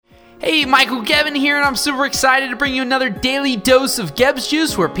Hey, Michael Gevin here, and I'm super excited to bring you another daily dose of GEBBS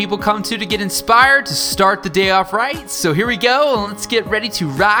juice where people come to get inspired to start the day off right. So here we go, and let's get ready to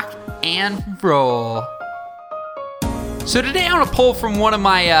rock and roll. So today I want to pull from one of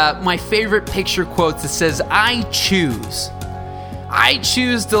my favorite picture quotes that says, I choose. I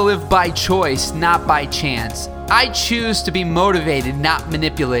choose to live by choice, not by chance. I choose to be motivated, not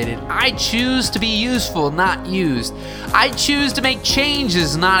manipulated. I choose to be useful, not used. I choose to make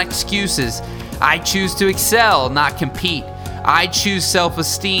changes, not excuses. I choose to excel, not compete. I choose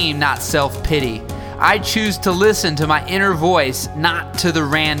self-esteem, not self-pity. I choose to listen to my inner voice, not to the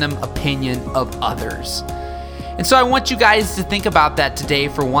random opinion of others. And so I want you guys to think about that today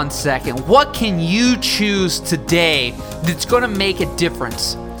for 1 second. What can you choose today that's going to make a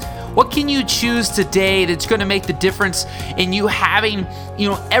difference? What can you choose today that's going to make the difference in you having,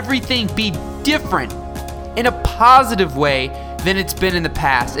 everything be different in a positive way than it's been in the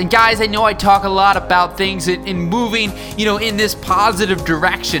past? And guys, I know I talk a lot about things in moving, in this positive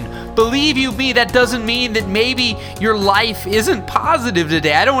direction. Believe you me, that doesn't mean that maybe your life isn't positive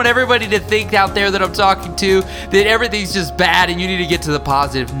today. I don't want everybody to think out there that I'm talking to that everything's just bad and you need to get to the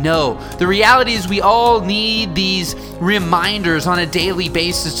positive. No, the reality is we all need these reminders on a daily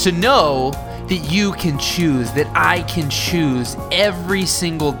basis to know that you can choose, that I can choose every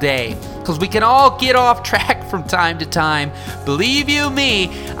single day. Because we can all get off track from time to time. Believe you me,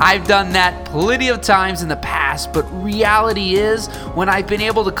 I've done that plenty of times in the past. But reality is, when I've been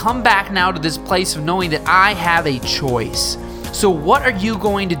able to come back now to this place of knowing that I have a choice. So what are you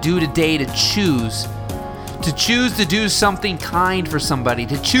going to do today to choose? To choose to do something kind for somebody.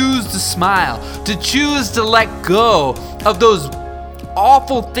 To choose to smile. To choose to let go of those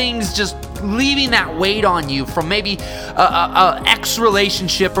awful things just leaving that weight on you from maybe a ex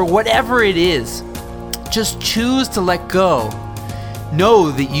relationship or whatever it is. Just choose to let go. Know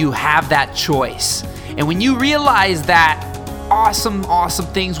that you have that choice. And when you realize that, awesome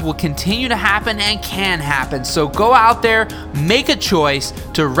things will continue to happen and can happen. So go out there, make a choice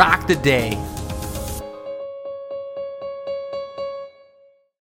to rock the day.